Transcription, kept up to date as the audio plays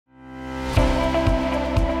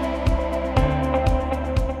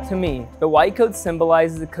To me, the white coat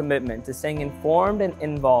symbolizes a commitment to staying informed and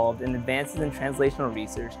involved in advances in translational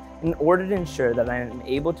research in order to ensure that I am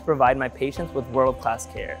able to provide my patients with world-class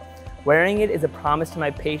care. Wearing it is a promise to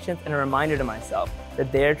my patients and a reminder to myself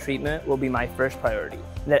that their treatment will be my first priority,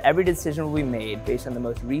 and that every decision will be made based on the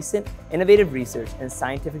most recent, innovative research and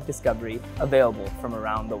scientific discovery available from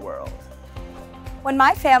around the world. When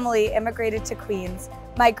my family immigrated to Queens,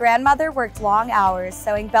 my grandmother worked long hours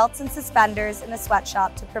sewing belts and suspenders in a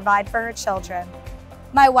sweatshop to provide for her children.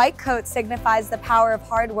 My white coat signifies the power of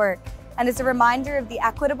hard work and is a reminder of the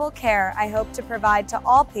equitable care I hope to provide to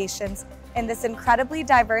all patients in this incredibly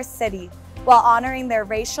diverse city while honoring their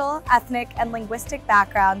racial, ethnic, and linguistic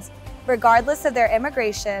backgrounds, regardless of their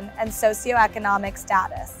immigration and socioeconomic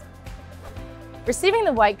status. Receiving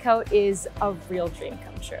the white coat is a real dream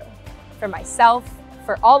come true. For myself,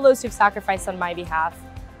 for all those who've sacrificed on my behalf,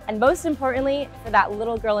 and most importantly, for that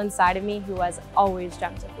little girl inside of me who has always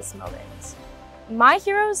dreamt of this moment. My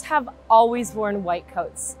heroes have always worn white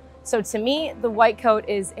coats, so to me, the white coat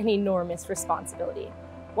is an enormous responsibility,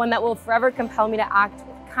 one that will forever compel me to act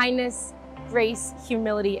with kindness, grace,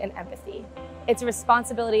 humility, and empathy. It's a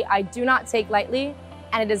responsibility I do not take lightly,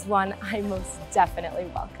 and it is one I most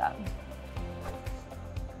definitely welcome.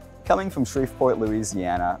 Coming from Shreveport,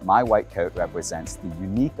 Louisiana, my white coat represents the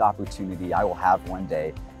unique opportunity I will have one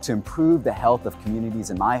day to improve the health of communities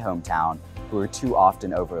in my hometown who are too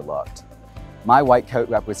often overlooked. My white coat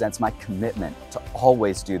represents my commitment to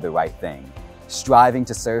always do the right thing, striving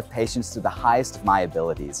to serve patients to the highest of my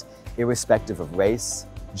abilities, irrespective of race,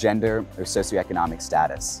 gender, or socioeconomic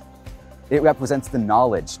status. It represents the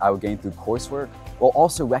knowledge I will gain through coursework while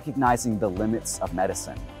also recognizing the limits of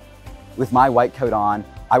medicine. With my white coat on,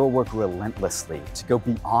 I will work relentlessly to go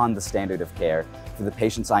beyond the standard of care for the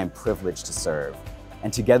patients I am privileged to serve.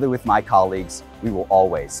 And together with my colleagues, we will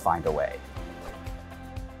always find a way.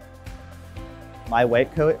 My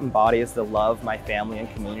white coat embodies the love my family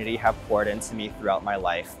and community have poured into me throughout my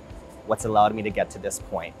life, what's allowed me to get to this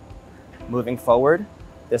point. Moving forward,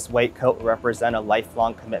 this white coat will represent a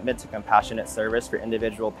lifelong commitment to compassionate service for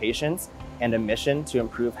individual patients and a mission to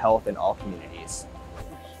improve health in all communities.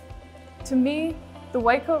 To me, the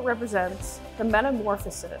white coat represents the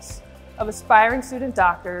metamorphosis of aspiring student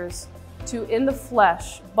doctors to in the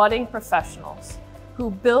flesh budding professionals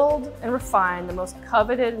who build and refine the most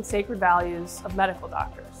coveted and sacred values of medical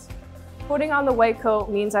doctors. Putting on the white coat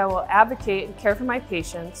means I will advocate and care for my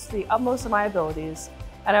patients to the utmost of my abilities,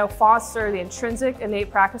 and I will foster the intrinsic innate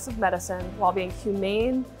practice of medicine while being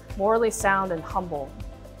humane, morally sound, and humble.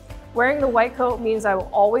 Wearing the white coat means I will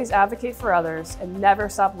always advocate for others and never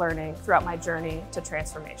stop learning throughout my journey to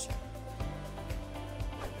transformation.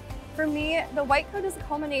 For me, the white coat is a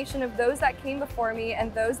culmination of those that came before me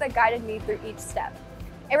and those that guided me through each step.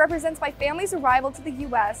 It represents my family's arrival to the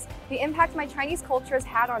US, the impact my Chinese culture has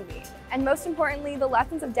had on me, and most importantly, the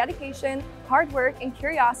lessons of dedication, hard work, and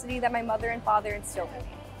curiosity that my mother and father instilled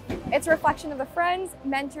in me. It's a reflection of the friends,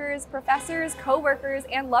 mentors, professors, co-workers,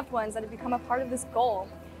 and loved ones that have become a part of this goal.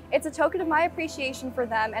 It's a token of my appreciation for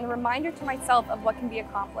them and a reminder to myself of what can be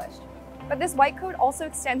accomplished. But this white coat also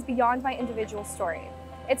extends beyond my individual story.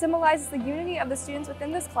 It symbolizes the unity of the students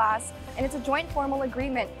within this class, and it's a joint formal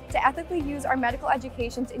agreement to ethically use our medical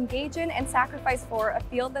education to engage in and sacrifice for a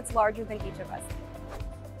field that's larger than each of us.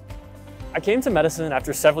 I came to medicine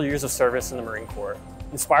after several years of service in the Marine Corps,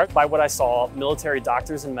 inspired by what I saw military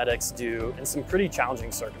doctors and medics do in some pretty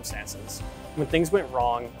challenging circumstances. When things went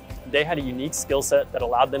wrong, they had a unique skill set that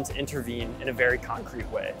allowed them to intervene in a very concrete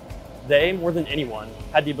way. They, more than anyone,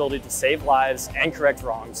 had the ability to save lives and correct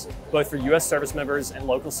wrongs, both for US service members and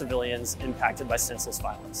local civilians impacted by senseless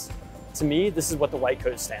violence. To me, this is what the white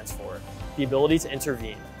coat stands for: the ability to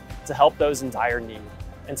intervene, to help those in dire need,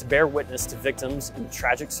 and to bear witness to victims in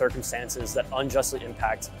tragic circumstances that unjustly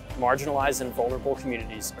impact marginalized and vulnerable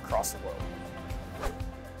communities across the world.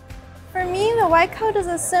 For me, the white coat is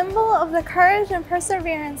a symbol of the courage and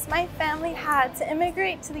perseverance my family had to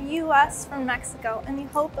immigrate to the US from Mexico in the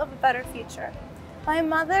hope of a better future. My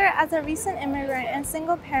mother, as a recent immigrant and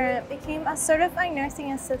single parent, became a certified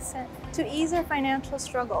nursing assistant to ease her financial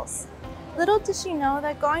struggles. Little did she know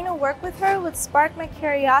that going to work with her would spark my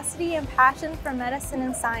curiosity and passion for medicine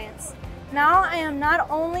and science. Now I am not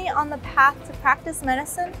only on the path to practice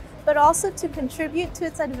medicine, but also to contribute to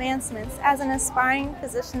its advancements as an aspiring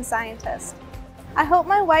physician scientist. I hope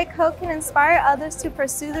my white coat can inspire others to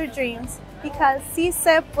pursue their dreams, because sí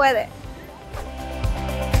se puede.